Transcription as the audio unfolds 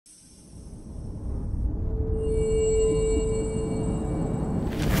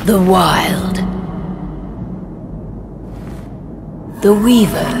The Wild. The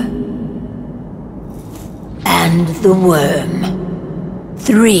Weaver. And the Worm.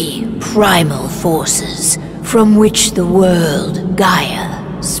 3 primal forces from which the world,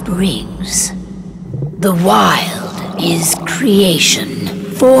 Gaia, springs. The Wild is creation,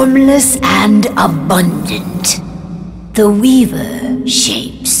 formless and abundant. The Weaver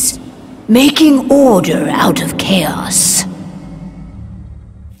shapes, making order out of chaos.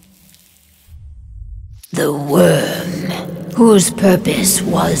 The Worm, whose purpose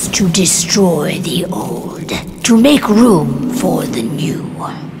was to destroy the old, to make room for the new,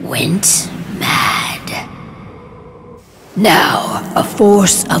 went mad. Now, a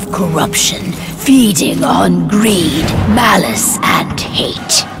force of corruption, feeding on greed, malice, and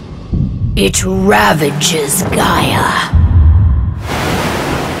hate. It ravages Gaia.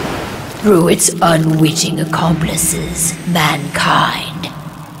 Through its unwitting accomplices, mankind.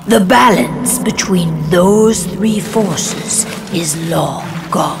 The balance between those 3 forces is long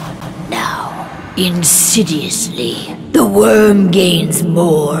gone now. Insidiously, the Worm gains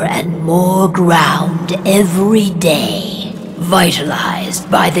more and more ground every day,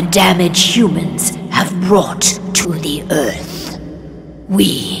 vitalized by the damage humans have brought to the Earth.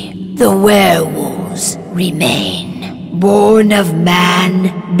 We, the werewolves, remain, born of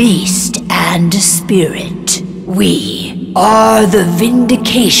man, beast, and spirit. We are the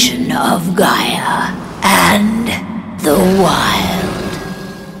vindication of Gaia and the Wild.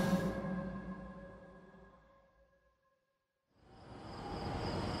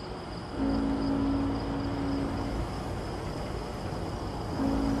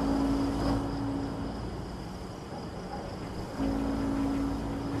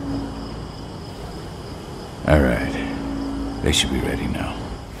 All right. They should be ready now.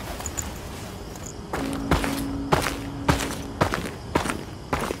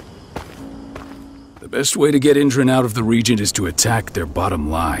 The best way to get Indran out of the region is to attack their bottom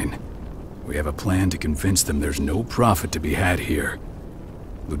line. We have a plan to convince them there's no profit to be had here.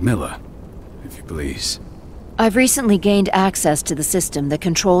 Ludmilla, if you please. I've recently gained access to the system that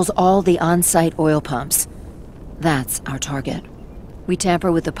controls all the on-site oil pumps. That's our target. We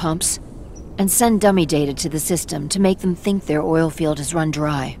tamper with the pumps and send dummy data to the system to make them think their oil field has run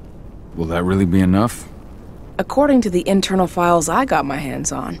dry. Will that really be enough? According to the internal files I got my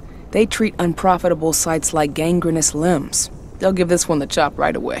hands on, they treat unprofitable sites like gangrenous limbs. They'll give this one the chop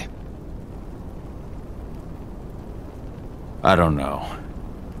right away. I don't know.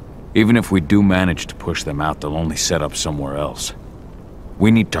 Even if we do manage to push them out, they'll only set up somewhere else.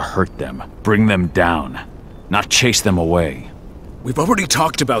 We need to hurt them, bring them down, not chase them away. We've already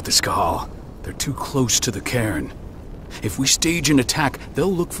talked about this, Cahal. They're too close to the cairn. If we stage an attack,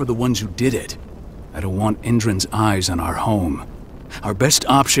 they'll look for the ones who did it. I don't want Indran's eyes on our home. Our best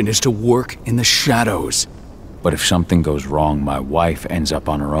option is to work in the shadows. But if something goes wrong, my wife ends up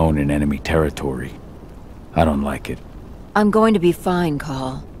on her own in enemy territory. I don't like it. I'm going to be fine,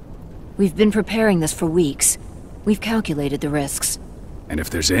 Cahal. We've been preparing this for weeks. We've calculated the risks. And if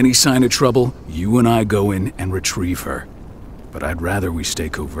there's any sign of trouble, you and I go in and retrieve her. But I'd rather we stay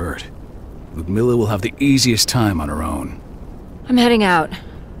covert. Ludmilla will have the easiest time on her own. I'm heading out.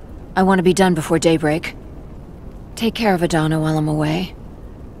 I want to be done before daybreak. Take care of Adana while I'm away.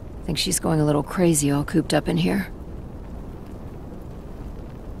 I think she's going a little crazy all cooped up in here.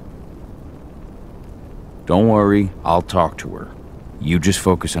 Don't worry, I'll talk to her. You just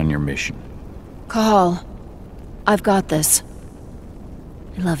focus on your mission. Cahal, I've got this.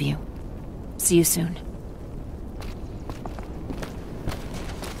 I love you. See you soon.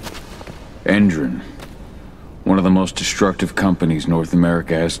 Indran. One of the most destructive companies North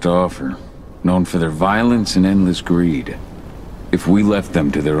America has to offer. Known for their violence and endless greed. If we left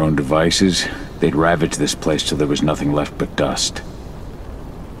them to their own devices, they'd ravage this place till there was nothing left but dust.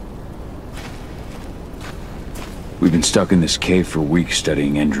 We've been stuck in this cave for weeks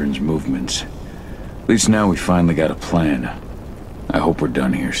studying Indran's movements. At least now we finally got a plan. I hope we're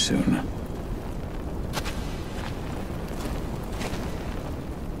done here soon.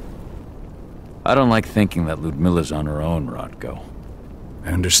 I don't like thinking that Ludmilla's on her own, Rodko. I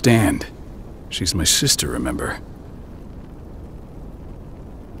understand. She's my sister, remember?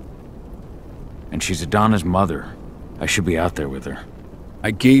 And she's Adana's mother. I should be out there with her.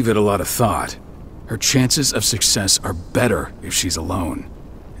 I gave it a lot of thought. Her chances of success are better if she's alone.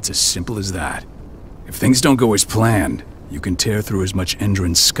 It's as simple as that. If things don't go as planned, you can tear through as much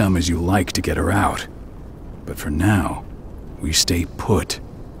Indran scum as you like to get her out. But for now, we stay put.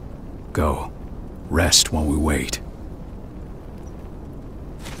 Go. Rest while we wait.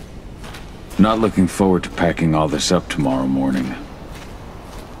 Not looking forward to packing all this up tomorrow morning.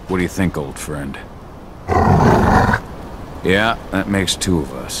 What do you think, old friend? Yeah, that makes two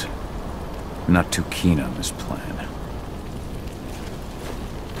of us. I'm not too keen on this plan.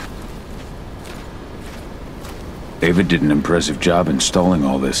 Ava did an impressive job installing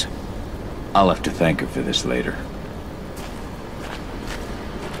all this. I'll have to thank her for this later.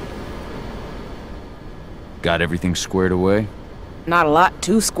 Got everything squared away? Not a lot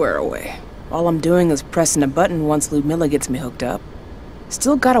to square away. All I'm doing is pressing a button once Ludmilla gets me hooked up.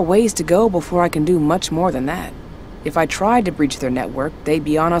 Still got a ways to go before I can do much more than that. If I tried to breach their network, they'd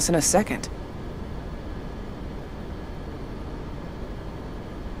be on us in a second.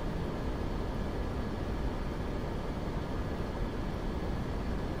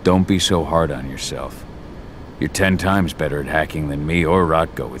 Don't be so hard on yourself. You're 10 times better at hacking than me or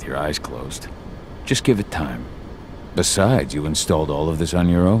Rotko with your eyes closed. Just give it time. Besides, you installed all of this on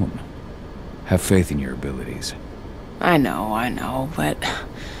your own. Have faith in your abilities. I know, but...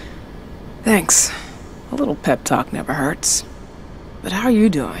 Thanks. A little pep talk never hurts. But how are you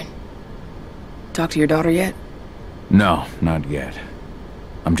doing? Talk to your daughter yet? No, not yet.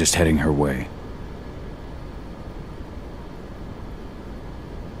 I'm just heading her way.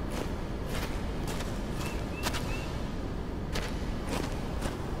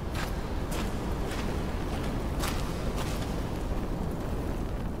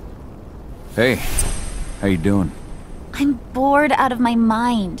 Hey, how you doing? I'm bored out of my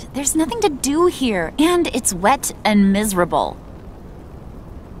mind. There's nothing to do here, and it's wet and miserable.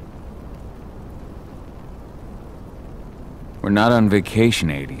 We're not on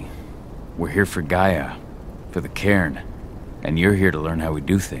vacation, Adie. We're here for Gaia, for the cairn, and you're here to learn how we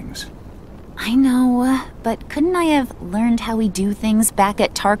do things. I know, but couldn't I have learned how we do things back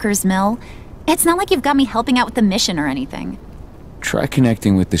at Tarker's Mill? It's not like you've got me helping out with the mission or anything. Try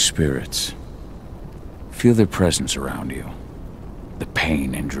connecting with the spirits. Feel their presence around you. The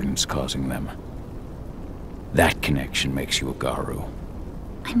pain Endron's causing them. That connection makes you a Garu.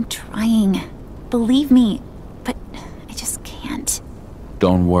 I'm trying. Believe me, but I just can't.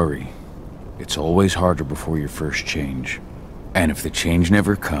 Don't worry. It's always harder before your first change. And if the change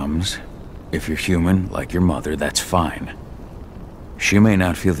never comes, if you're human, like your mother, that's fine. She may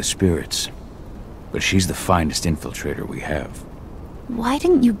not feel the spirits, but she's the finest infiltrator we have. Why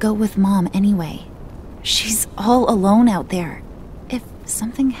didn't you go with Mom anyway? She's all alone out there. If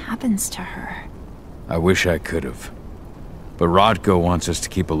something happens to her... I wish I could have. But Rodko wants us to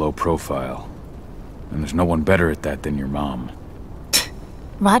keep a low profile. And there's no one better at that than your mom.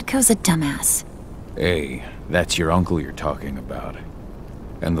 Rodko's a dumbass. Hey, that's your uncle you're talking about.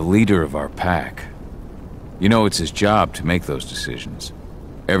 And the leader of our pack. You know it's his job to make those decisions.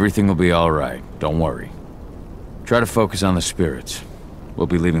 Everything will be all right, don't worry. Try to focus on the spirits. We'll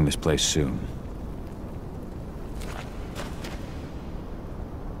be leaving this place soon.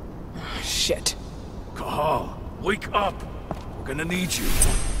 Shit. Cahal, wake up! We're gonna need you.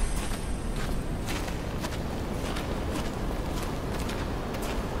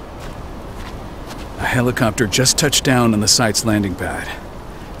 A helicopter just touched down on the site's landing pad.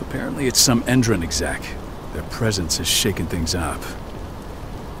 Apparently it's some Endron exec. Their presence has shaken things up.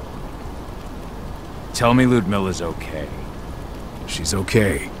 Tell me Ludmilla's okay. She's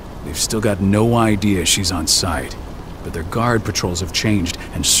okay. They've still got no idea she's on site. But their guard patrols have changed,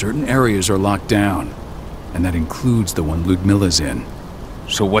 and certain areas are locked down. And that includes the one Ludmilla's in.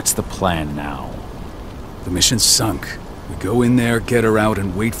 So what's the plan now? The mission's sunk. We go in there, get her out,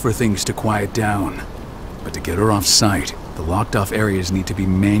 and wait for things to quiet down. But to get her off site, the locked-off areas need to be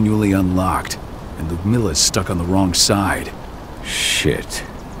manually unlocked, and Ludmilla's stuck on the wrong side. Shit.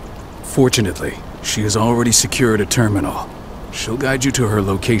 Fortunately, she has already secured a terminal. She'll guide you to her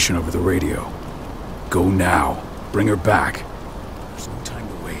location over the radio. Go now. Bring her back. There's no time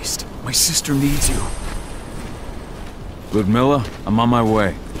to waste. My sister needs you. Ludmilla, I'm on my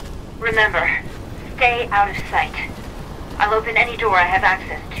way. Remember, stay out of sight. I'll open any door I have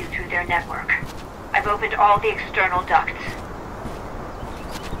access to through their network. I've opened all the external ducts.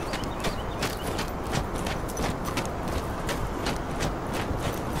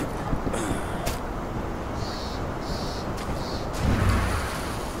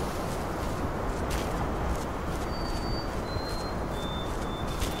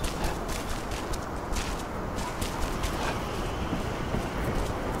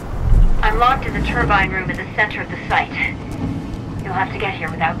 I'm locked in the turbine room in the center of the site. You'll have to get here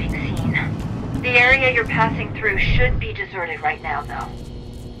without being seen. The area you're passing through should be deserted right now, though.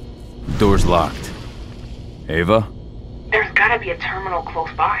 Door's locked. Ava? There's gotta be a terminal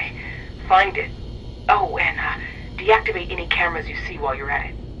close by. Find it. Oh, and deactivate any cameras you see while you're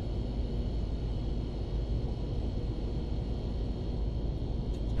at it.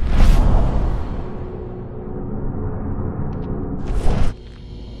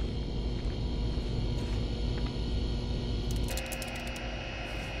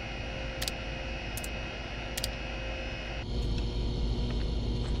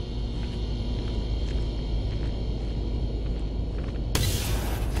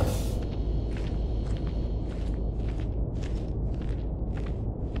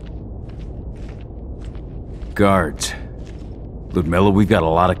 guards. Ludmilla, we've got a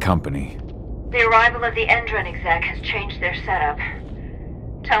lot of company. The arrival of the Endron exec has changed their setup.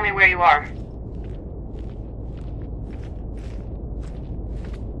 Tell me where you are.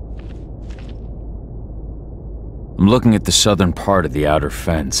 I'm looking at the southern part of the outer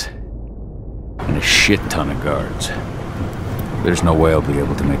fence. And a shit ton of guards. There's no way I'll be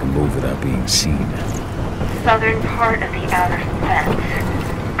able to make a move without being seen. Southern part of the outer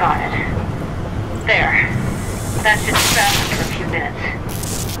fence. Got it. There. That should distract him for a few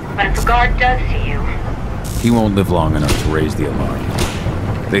minutes. But if a guard does see you... He won't live long enough to raise the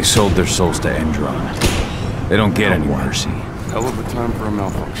alarm. They sold their souls to Endron. They don't get any mercy. Hell of a time for a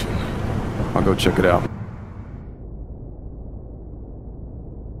malfunction. I'll go check it out.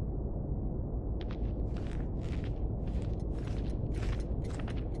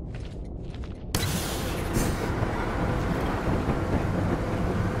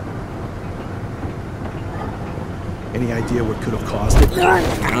 Any idea what could have caused it?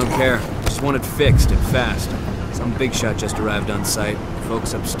 I don't care. Just want it fixed and fast. Some big shot just arrived on site.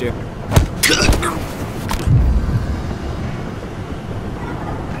 Folks upstairs.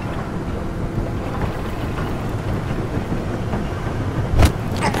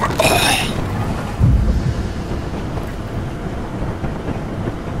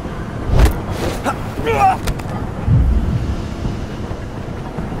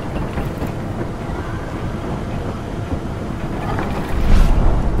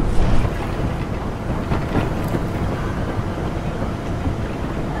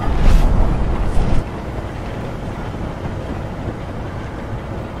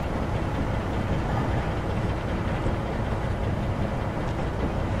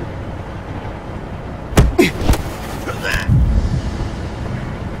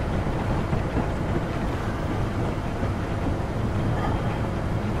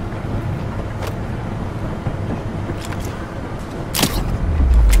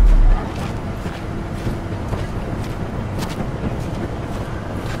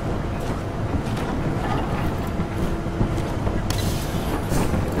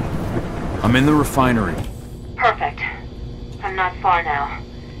 I'm in the refinery. Perfect. I'm not far now.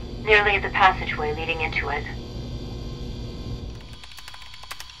 Nearly at the passageway leading into it.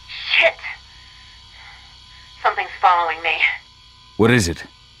 Shit! Something's following me. What is it?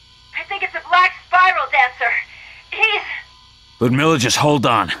 I think it's a black spiral dancer. He's... Ludmilla, just hold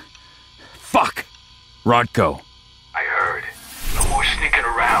on. Fuck! Rodko. I heard. No more sneaking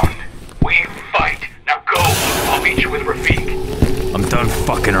around. We fight. Now go. I'll meet you with Rafik. I'm done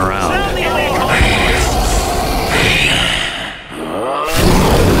fucking around.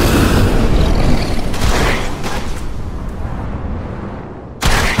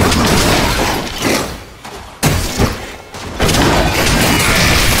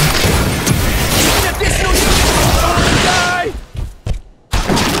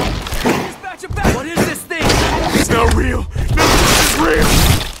 What is this thing? It's not real! None of this is real!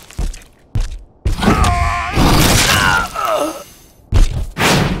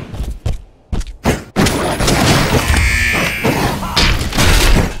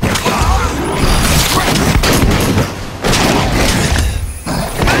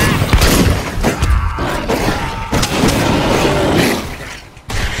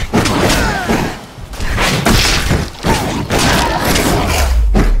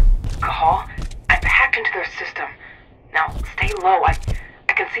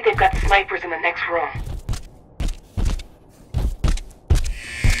 I can see they've got snipers in the next room.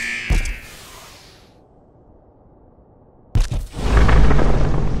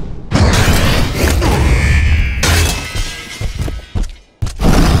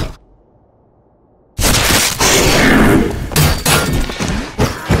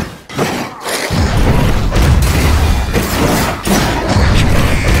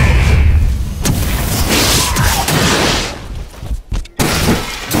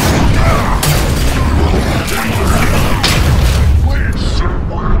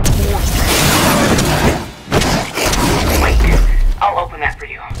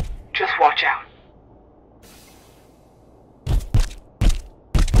 Watch out.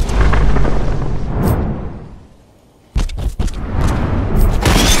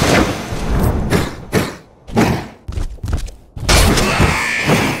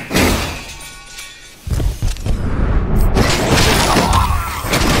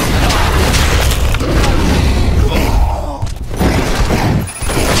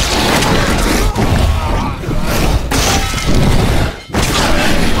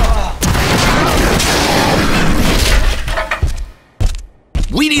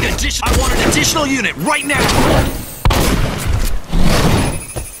 I want an additional unit right now!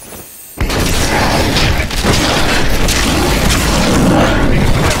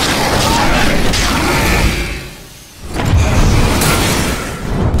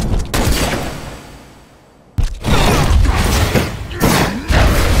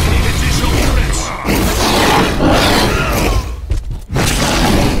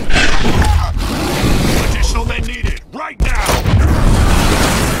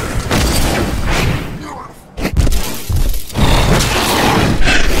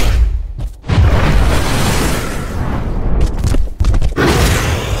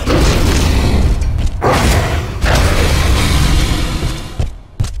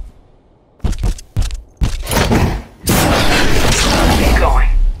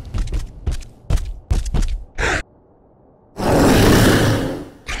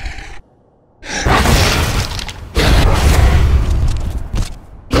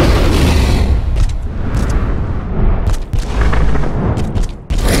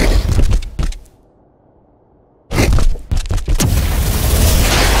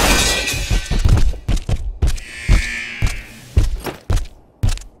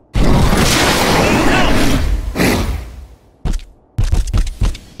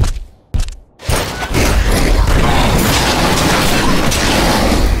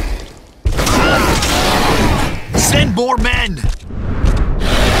 more men!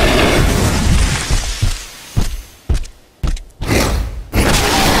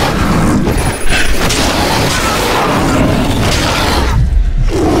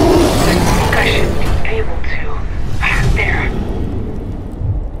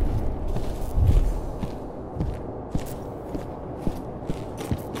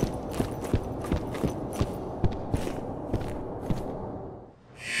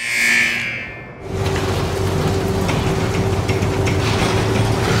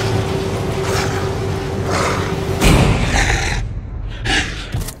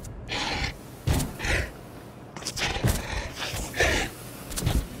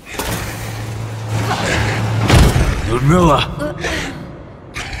 Ludmilla!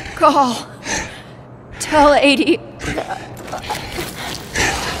 Call. Tell 80.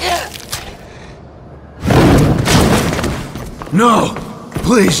 No!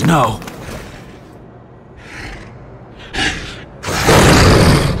 Please, no!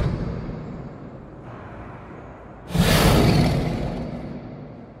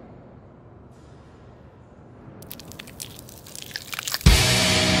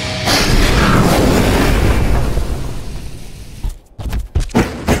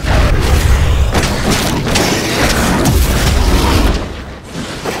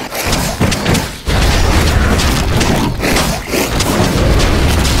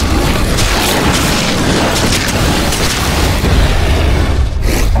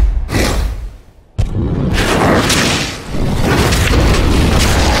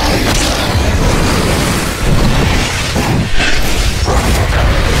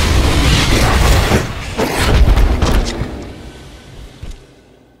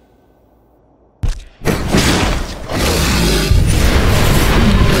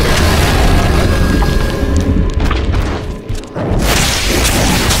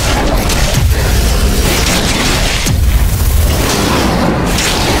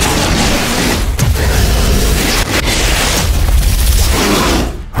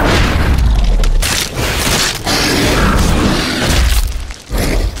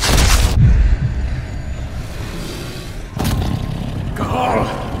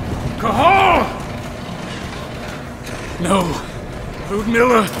 No.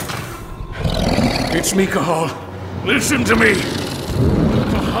 Ludmilla. It's me, Cahal. Listen to me.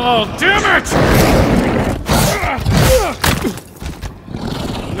 Cahal, damn it!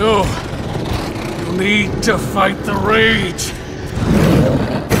 No. You need to fight the rage.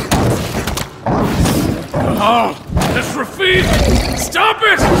 Cahal, that's Rafik! Stop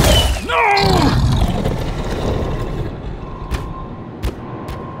it! No!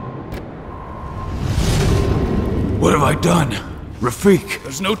 What have I done? Rafik!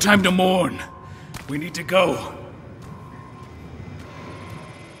 There's no time to mourn. We need to go.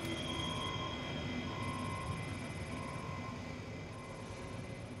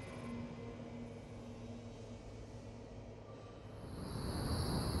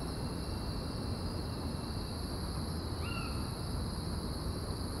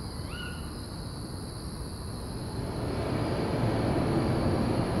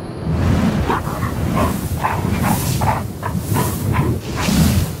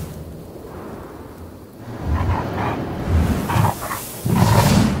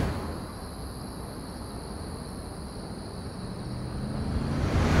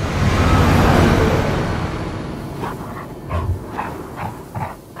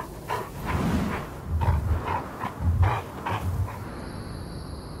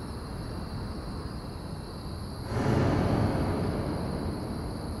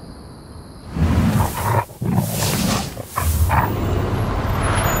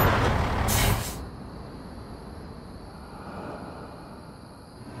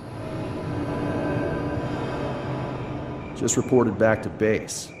 Just reported back to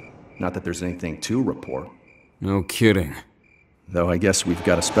base. Not that there's anything to report. No kidding. Though I guess we've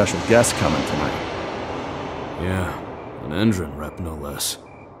got a special guest coming tonight. Yeah, an Endron rep no less.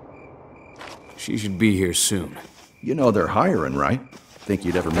 She should be here soon. You know they're hiring, right? Think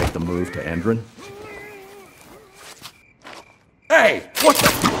you'd ever make the move to Endron? Hey! What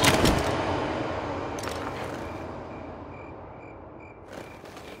the...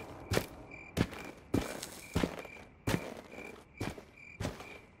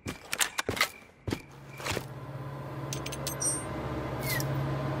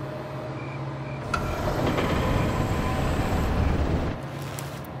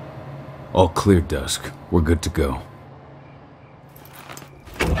 All clear, Dusk. We're good to go.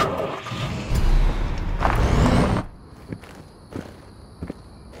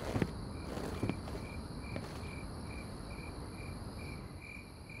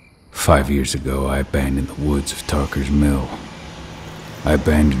 5 years ago, I abandoned the woods of Tarker's Mill. I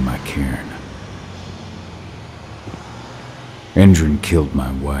abandoned my cairn. Endron killed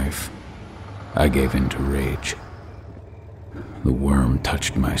my wife. I gave in to rage. The worm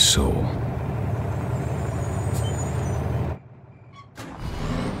touched my soul.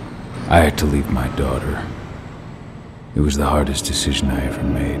 I had to leave my daughter. It was the hardest decision I ever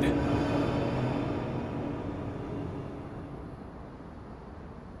made.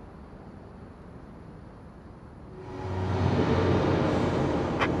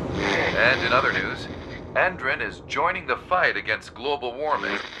 And in other news, Endron is joining the fight against global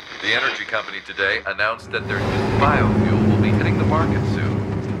warming. The energy company today announced that their new biofuel will be hitting the market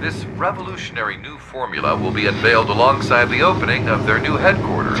soon. This revolutionary new formula will be unveiled alongside the opening of their new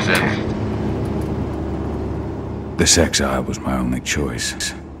headquarters in... This exile was my only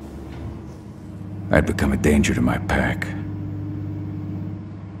choice. I'd become a danger to my pack.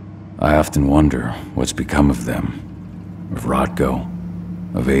 I often wonder what's become of them. Of Rotko,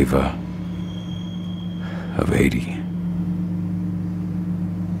 of Ava, of 80.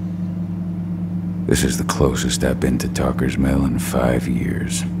 This is the closest I've been to Tarker's Mill in 5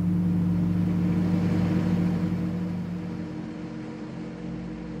 years.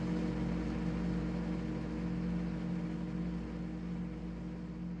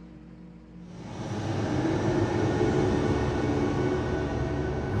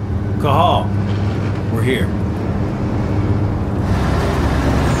 Cahal, we're here.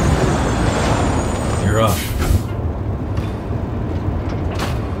 You're up.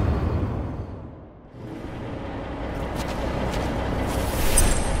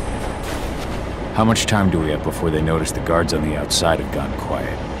 How much time do we have before they notice the guards on the outside have gone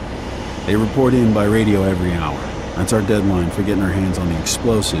quiet? They report in by radio every hour. That's our deadline for getting our hands on the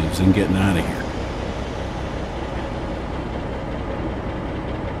explosives and getting out of here.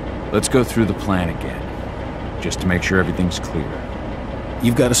 Let's go through the plan again, just to make sure everything's clear.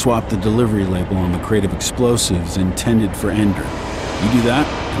 You've got to swap the delivery label on the crate of explosives intended for Endron. You do that,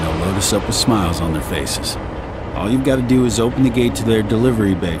 and they'll load us up with smiles on their faces. All you've got to do is open the gate to their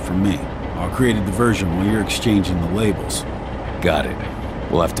delivery bay for me. I'll create a diversion while you're exchanging the labels. Got it.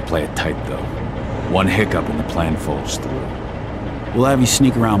 We'll have to play it tight, though. One hiccup and the plan falls through. We'll have you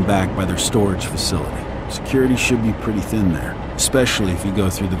sneak around back by their storage facility. Security should be pretty thin there, especially if you go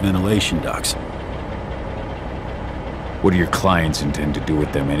through the ventilation ducts. What do your clients intend to do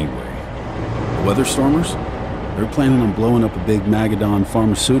with them anyway? The Weatherstormers? They're planning on blowing up a big Magadon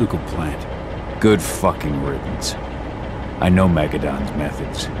pharmaceutical plant. Good fucking riddance. I know Magadon's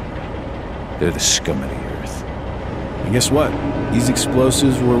methods. They're the scum of the earth. And guess what? These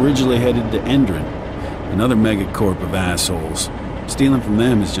explosives were originally headed to Endron, another megacorp of assholes. Stealing from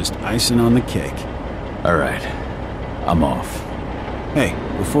them is just icing on the cake. All right. I'm off. Hey,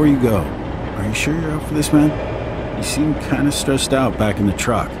 before you go, are you sure you're up for this, man? You seem kind of stressed out back in the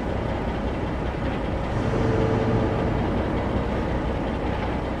truck.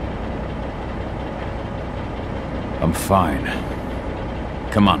 I'm fine.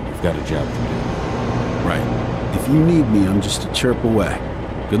 Come on, we've got a job to do. Right. If you need me, I'm just a chirp away.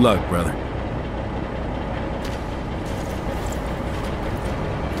 Good luck, brother.